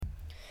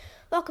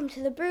Welcome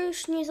to the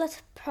Bruges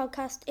Newsletter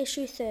Podcast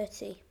Issue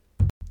 30.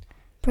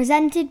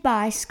 Presented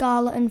by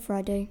Scarlett and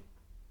Freddie.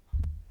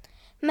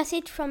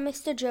 Message from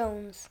Mr.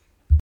 Jones.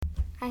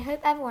 I hope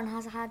everyone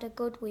has had a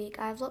good week.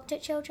 I have looked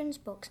at children's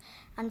books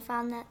and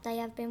found that they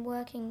have been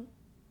working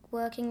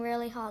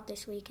really hard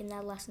this week in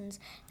their lessons.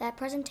 Their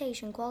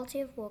presentation, quality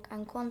of work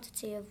and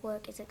quantity of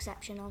work is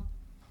exceptional.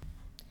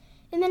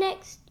 In the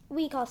next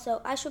week or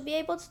so, I shall be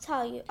able to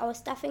tell you our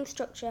staffing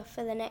structure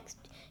for the next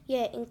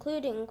year,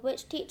 including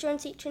which teacher and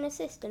teaching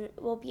assistant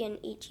will be in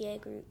each year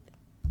group.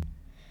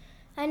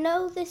 I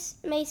know this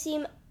may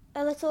seem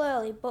a little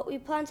early, but we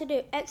plan to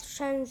do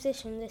extra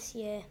transition this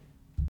year.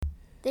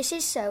 This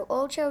is so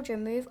all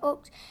children move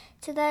up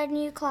to their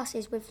new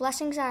classes with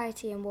less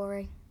anxiety and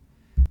worry.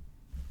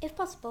 If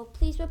possible,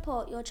 please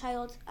report your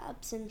child's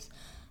absence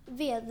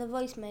via the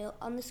voicemail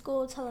on the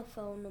school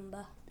telephone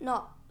number,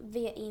 not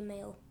via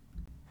email.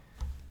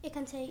 It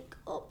can take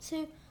up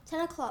to 10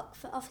 o'clock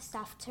for office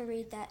staff to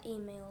read their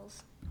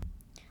emails.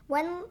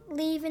 When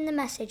leaving the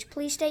message,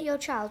 please state your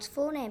child's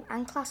full name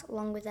and class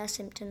along with their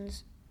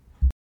symptoms.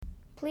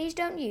 Please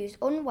don't use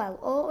unwell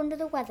or under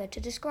the weather to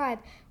describe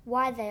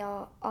why they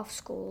are off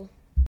school.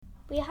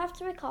 We have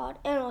to record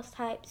illness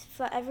types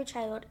for every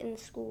child in the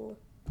school.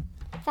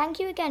 Thank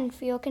you again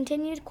for your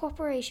continued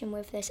cooperation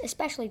with this,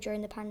 especially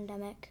during the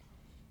pandemic.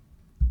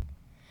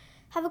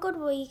 Have a good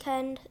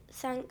weekend.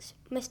 Thanks,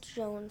 Mr.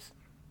 Jones.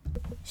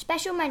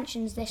 Special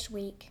mentions this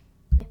week.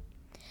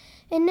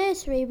 In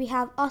nursery we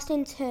have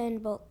Austin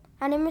Turnbull,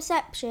 and in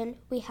reception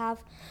we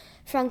have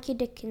Frankie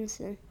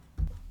Dickinson.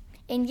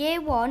 In year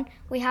 1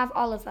 we have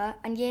Oliver,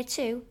 and year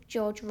 2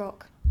 George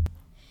Rook.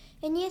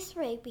 In year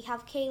 3 we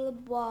have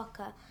Caleb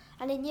Walker,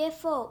 and in year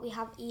 4 we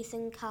have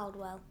Ethan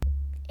Caldwell.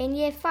 In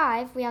year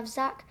 5 we have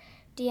Zach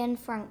Dean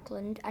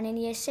Frankland, and in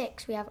year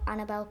 6 we have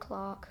Annabelle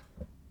Clark.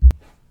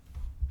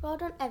 Well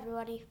done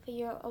everybody for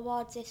your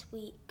awards this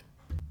week.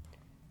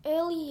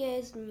 Early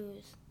years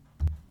news.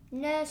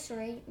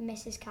 Nursery,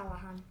 Mrs.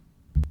 Callahan.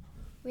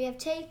 We have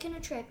taken a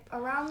trip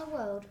around the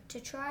world to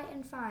try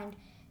and find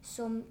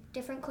some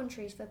different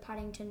countries for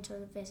Paddington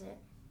to visit.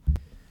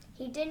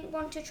 He didn't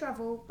want to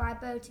travel by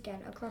boat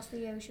again across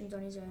the oceans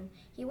on his own.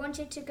 He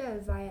wanted to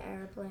go via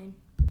aeroplane.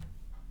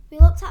 We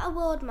looked at a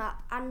world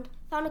map and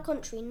found a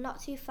country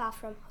not too far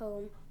from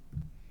home.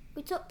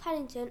 We took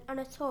Paddington on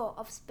a tour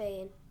of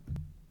Spain.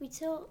 We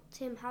taught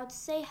him how to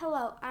say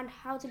hello and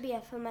how to be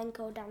a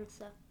flamenco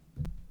dancer.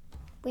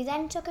 We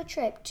then took a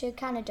trip to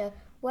Canada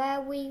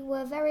where we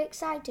were very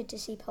excited to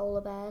see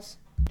polar bears.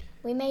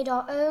 We made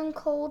our own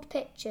cold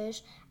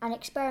pictures and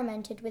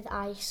experimented with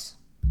ice.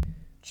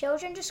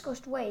 Children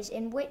discussed ways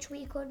in which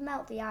we could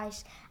melt the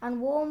ice, and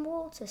warm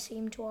water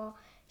seemed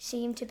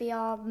to be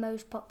our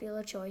most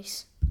popular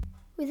choice.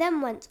 We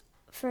then went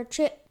for a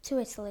trip to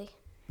Italy.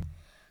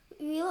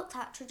 We looked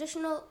at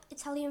traditional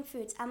Italian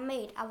foods and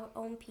made our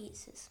own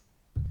pizzas.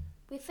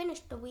 We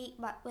finished the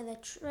week back with a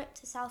trip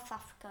to South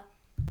Africa.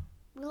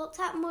 We looked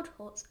at mud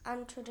huts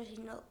and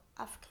traditional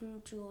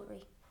African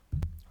jewellery.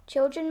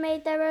 Children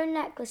made their own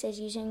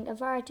necklaces using a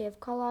variety of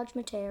collage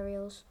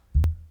materials.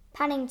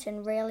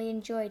 Paddington really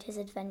enjoyed his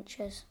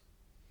adventures.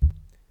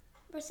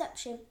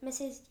 Reception,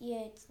 Mrs.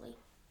 Yeardsley.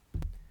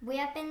 We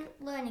have been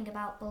learning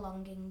about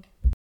belonging.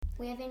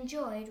 We have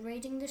enjoyed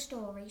reading the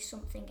story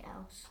Something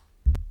Else.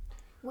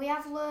 We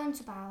have learnt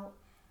about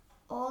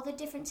all the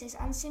differences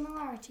and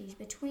similarities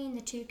between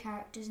the two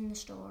characters in the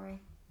story.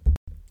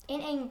 In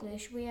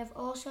English, we have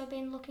also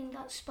been looking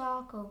at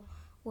sparkle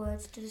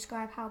words to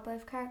describe how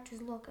both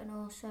characters look and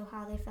also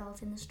how they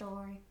felt in the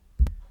story.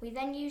 We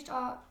then used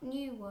our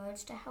new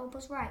words to help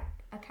us write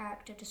a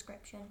character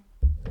description.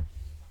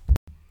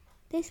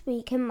 This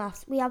week in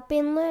maths, we have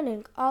been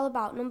learning all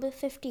about number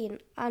 15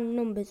 and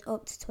numbers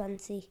up to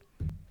 20.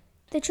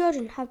 The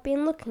children have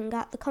been looking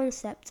at the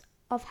concept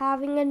of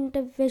having a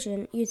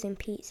division using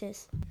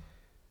pizzas.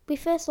 We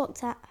first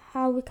looked at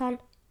how we can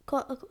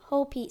cut a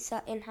whole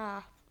pizza in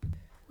half.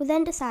 We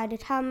then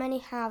decided how many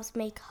halves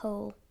make a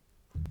whole.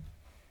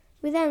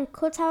 We then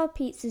cut our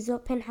pizzas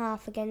up in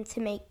half again to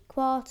make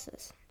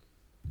quarters.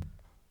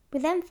 We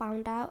then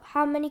found out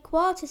how many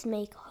quarters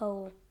make a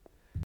whole.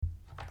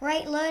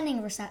 Great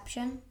learning,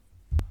 Reception.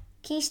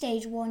 Key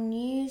Stage 1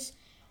 News,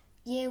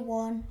 Year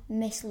 1,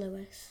 Miss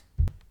Lewis.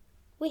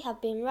 We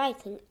have been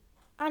writing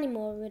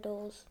animal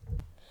riddles.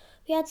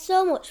 We had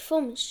so much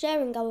fun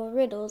sharing our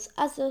riddles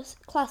as a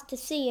class to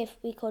see if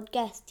we could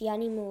guess the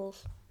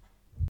animals.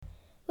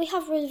 We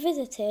have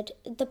revisited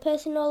the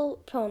personal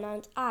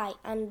pronouns I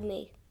and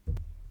me.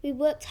 We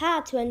worked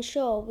hard to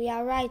ensure we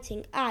are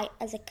writing I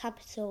as a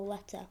capital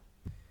letter.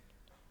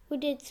 We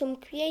did some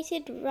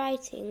creative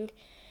writing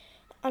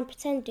and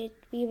pretended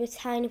we were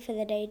tiny for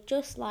the day,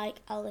 just like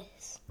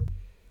Alice.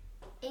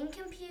 In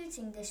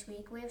computing this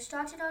week, we have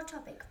started our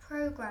topic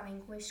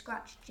Programming with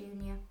Scratch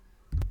Junior.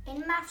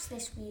 In maths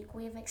this week,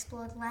 we have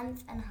explored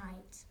length and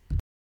height.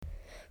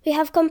 We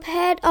have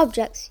compared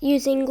objects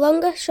using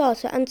longer,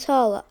 shorter and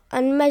taller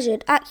and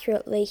measured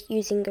accurately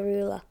using a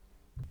ruler.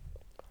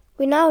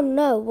 We now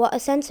know what a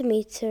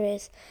centimetre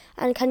is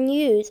and can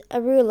use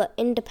a ruler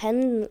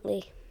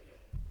independently.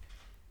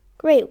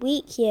 Great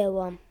week, Year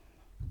 1.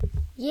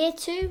 Year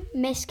 2,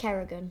 Miss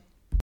Kerrigan.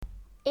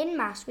 In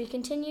Maths, we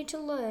continued to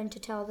learn to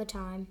tell the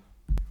time.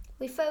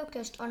 We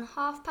focused on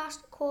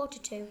 2:30,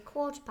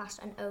 2:15,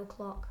 and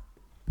o'clock.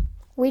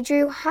 We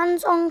drew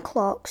hands-on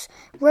clocks,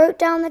 wrote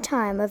down the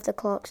time of the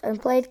clocks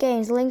and played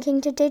games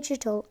linking to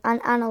digital and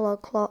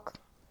analogue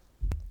clock.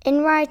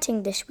 In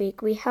writing this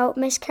week, we helped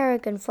Miss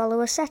Kerrigan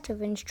follow a set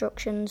of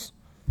instructions.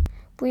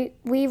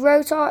 We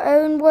wrote our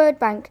own word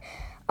bank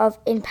of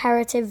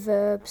imperative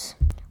verbs.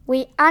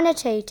 We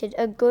annotated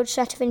a good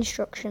set of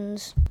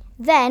instructions.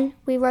 Then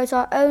we wrote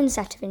our own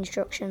set of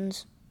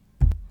instructions.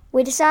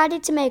 We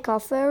decided to make our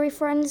furry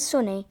friend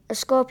Sunny a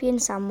scorpion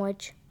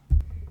sandwich.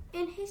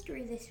 In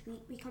history this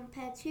week, we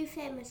compared two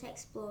famous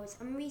explorers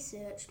and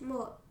researched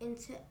more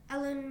into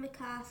Ellen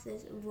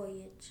MacArthur's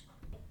voyage.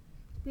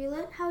 We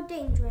learnt how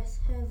dangerous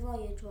her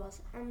voyage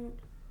was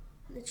and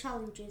the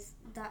challenges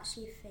that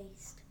she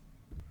faced.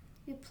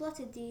 We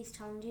plotted these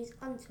challenges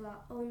onto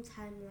our own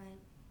timeline,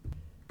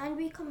 and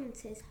we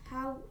commented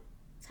how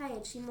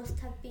tired she must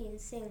have been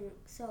sailing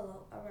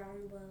solo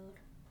around the world.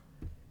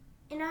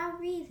 In our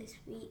read this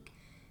week,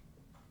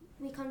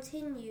 we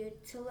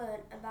continued to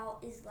learn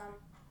about Islam.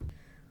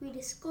 We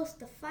discussed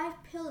the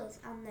 5 pillars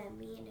and their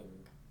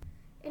meaning.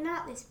 In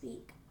art this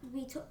week,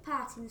 we took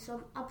part in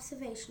some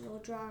observational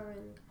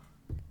drawing.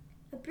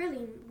 A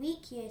brilliant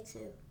week, Year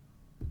 2.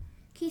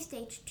 Key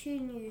Stage 2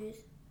 News,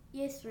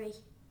 Year 3,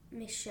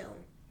 Miss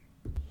Shown.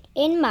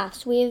 In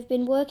Maths, we have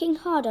been working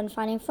hard on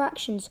finding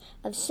fractions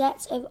of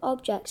sets of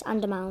objects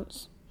and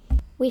amounts.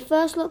 We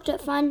first looked at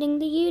finding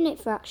the unit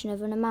fraction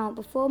of an amount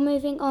before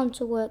moving on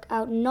to work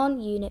out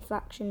non-unit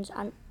fractions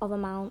of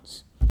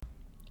amounts.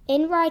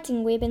 In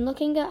writing, we have been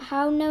looking at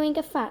how knowing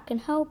a fact can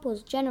help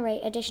us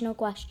generate additional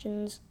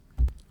questions.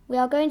 We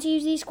are going to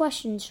use these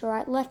questions to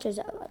write letters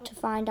to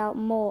find out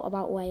more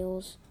about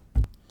Wales.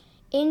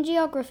 In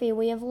geography,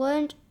 we have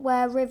learned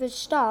where rivers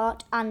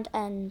start and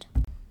end.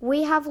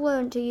 We have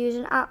learned to use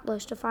an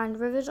atlas to find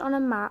rivers on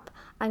a map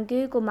and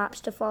Google Maps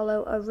to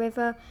follow a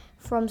river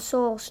from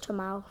source to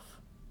mouth.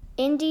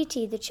 In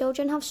DT, the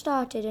children have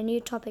started a new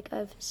topic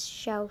of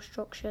shell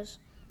structures.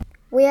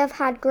 We have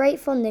had great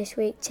fun this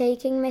week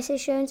taking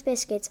Mrs. Shone's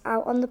biscuits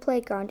out on the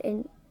playground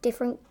in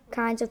different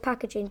kinds of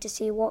packaging to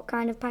see what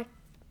kind of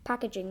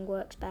packaging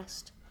works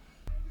best.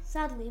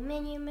 Sadly,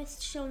 many of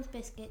Miss Shone's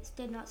biscuits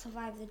did not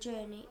survive the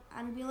journey,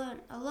 and we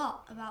learned a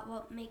lot about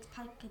what makes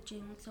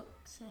packaging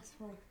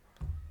successful.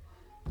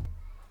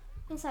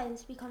 In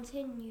science, we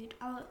continued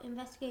our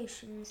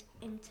investigations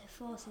into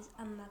forces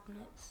and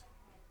magnets.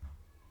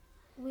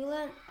 We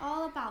learned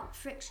all about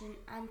friction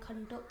and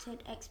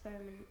conducted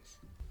experiments.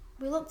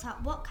 We looked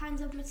at what kinds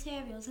of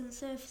materials and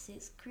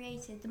surfaces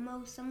created the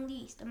most and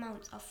least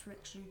amounts of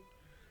friction.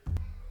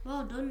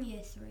 Well done,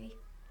 Year 3.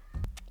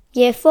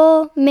 Year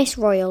 4, Miss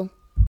Royal.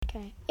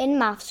 In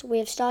Maths, we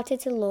have started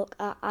to look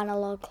at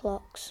analogue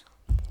clocks.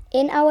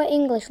 In our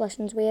English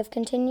lessons, we have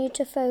continued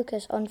to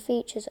focus on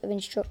features of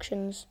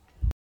instructions.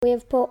 We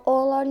have put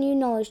all our new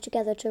knowledge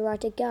together to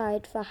write a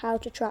guide for how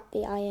to trap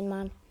the Iron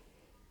Man.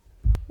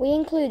 We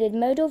included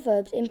modal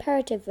verbs,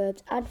 imperative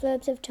verbs,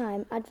 adverbs of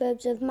time,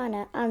 adverbs of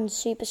manner, and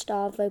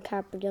superstar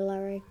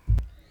vocabulary.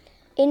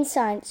 In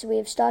science, we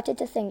have started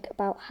to think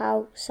about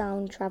how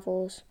sound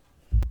travels.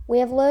 We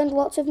have learned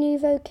lots of new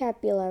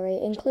vocabulary,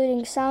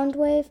 including sound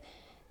wave,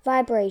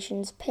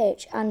 vibrations,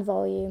 pitch, and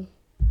volume.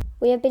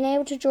 We have been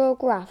able to draw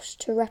graphs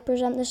to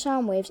represent the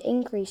sound waves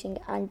increasing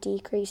and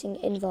decreasing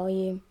in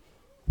volume.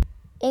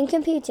 In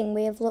computing,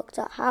 we have looked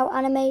at how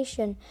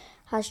animation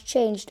has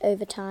changed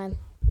over time.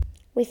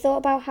 We thought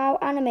about how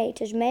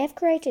animators may have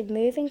created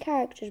moving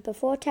characters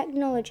before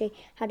technology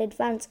had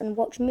advanced and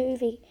watched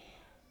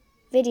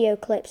video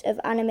clips of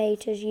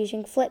animators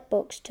using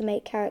flipbooks to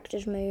make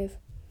characters move.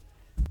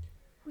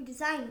 We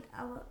designed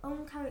our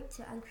own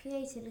character and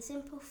created a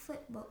simple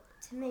flipbook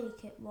to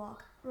make it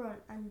walk, run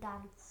and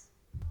dance.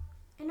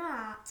 In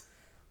art,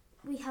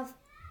 we have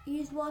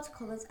used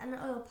watercolours and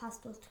oil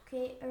pastels to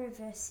create a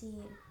river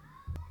scene.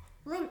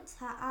 Linked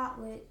our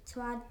artwork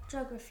to our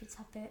geography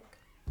topic.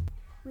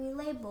 We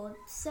labelled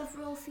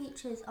several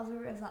features of a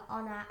river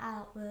on our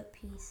artwork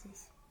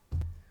pieces.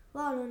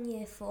 Well done,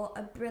 Year 4,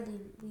 a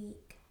brilliant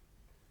week.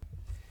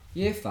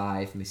 Year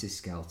 5, Mrs.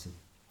 Skelton.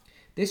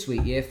 This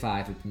week, Year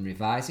 5 have been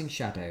revising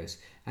shadows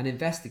and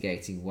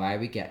investigating why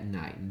we get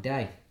night and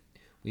day.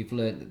 We've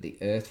learnt that the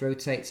Earth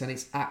rotates on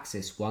its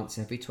axis once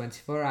every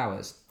 24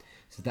 hours,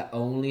 so that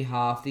only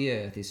half the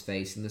Earth is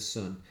facing the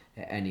sun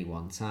at any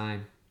one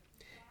time.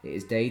 It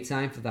is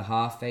daytime for the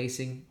half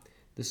facing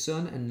the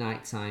sun and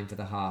nighttime for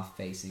the half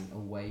facing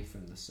away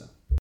from the sun.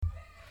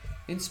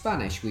 In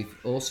Spanish, we've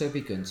also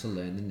begun to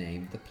learn the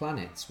name of the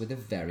planets with a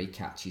very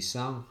catchy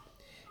song.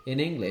 In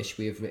English,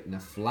 we have written a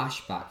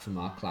flashback from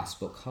our class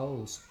book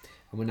Holes,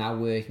 and we're now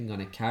working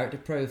on a character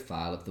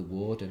profile of the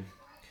warden.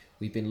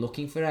 We've been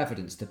looking for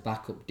evidence to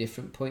back up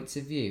different points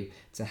of view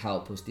to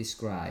help us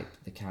describe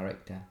the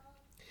character.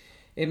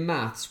 In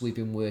maths, we've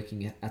been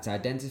working at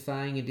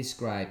identifying and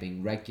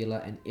describing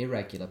regular and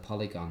irregular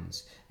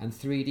polygons and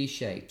 3D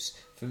shapes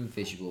from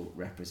visual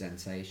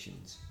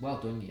representations. Well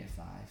done, Year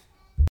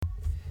 5.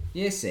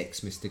 Year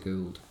 6, Mr.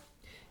 Gould.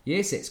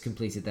 Year 6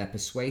 completed their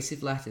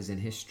persuasive letters in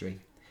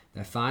history.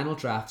 Their final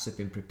drafts have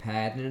been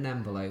prepared in an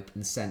envelope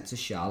and sent to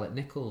Charlotte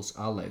Nichols,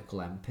 our local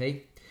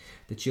MP.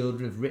 The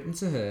children have written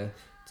to her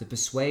to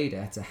persuade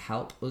her to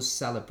help us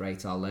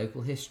celebrate our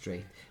local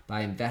history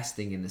by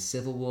investing in the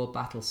Civil War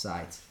battle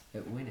site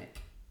at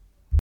Winwick.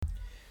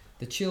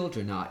 The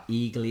children are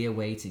eagerly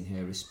awaiting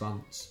her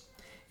response.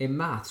 In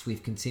maths,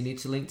 we've continued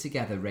to link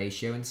together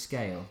ratio and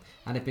scale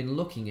and have been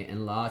looking at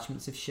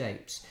enlargements of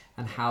shapes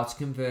and how to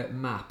convert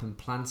map and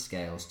plan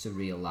scales to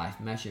real-life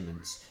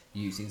measurements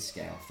using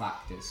scale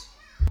factors.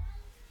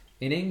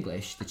 In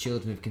English, the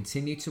children have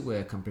continued to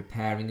work on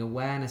preparing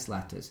awareness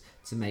letters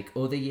to make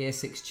other Year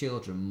 6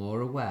 children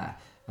more aware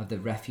of the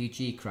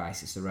refugee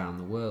crisis around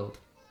the world.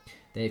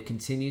 They have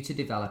continued to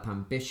develop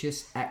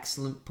ambitious,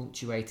 excellent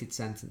punctuated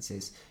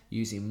sentences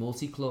using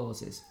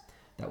multi-clauses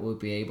that we'll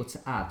be able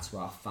to add to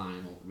our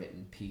final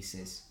written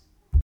pieces.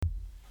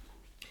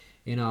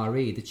 In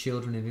RE, the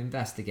children have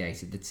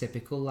investigated the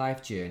typical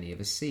life journey of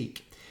a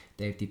Sikh.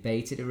 They have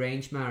debated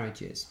arranged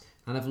marriages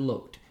and have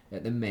looked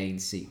at the main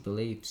Sikh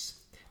beliefs.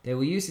 They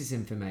will use this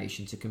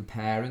information to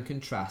compare and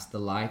contrast the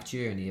life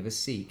journey of a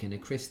Sikh and a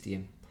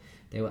Christian.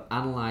 They will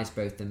analyse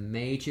both the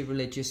major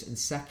religious and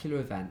secular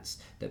events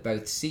that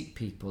both Sikh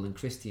people and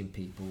Christian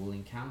people will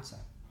encounter.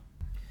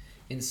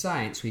 In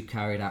science, we've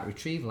carried out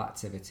retrieval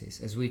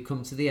activities as we've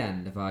come to the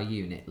end of our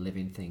unit,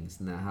 Living Things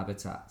and Their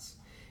Habitats.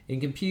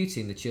 In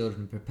computing, the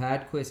children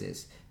prepared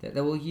quizzes that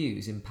they will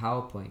use in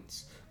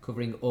PowerPoints,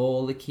 covering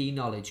all the key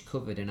knowledge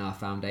covered in our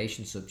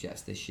foundation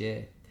subjects this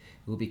year.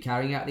 We'll be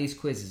carrying out these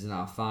quizzes in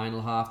our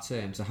final half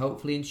term to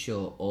hopefully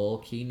ensure all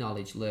key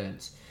knowledge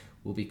learnt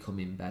will become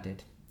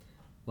embedded.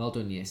 Well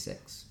done, Year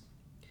 6.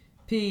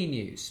 PE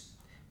News.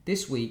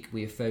 This week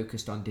we have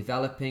focused on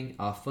developing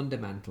our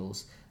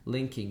fundamentals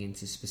linking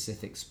into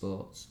specific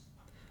sports.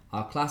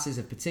 Our classes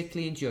have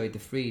particularly enjoyed the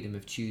freedom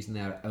of choosing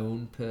their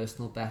own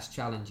personal best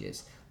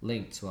challenges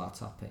linked to our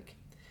topic.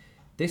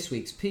 This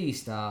week's PE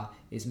star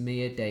is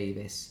Mia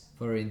Davis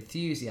for her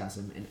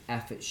enthusiasm and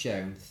effort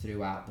shown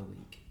throughout the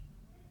week.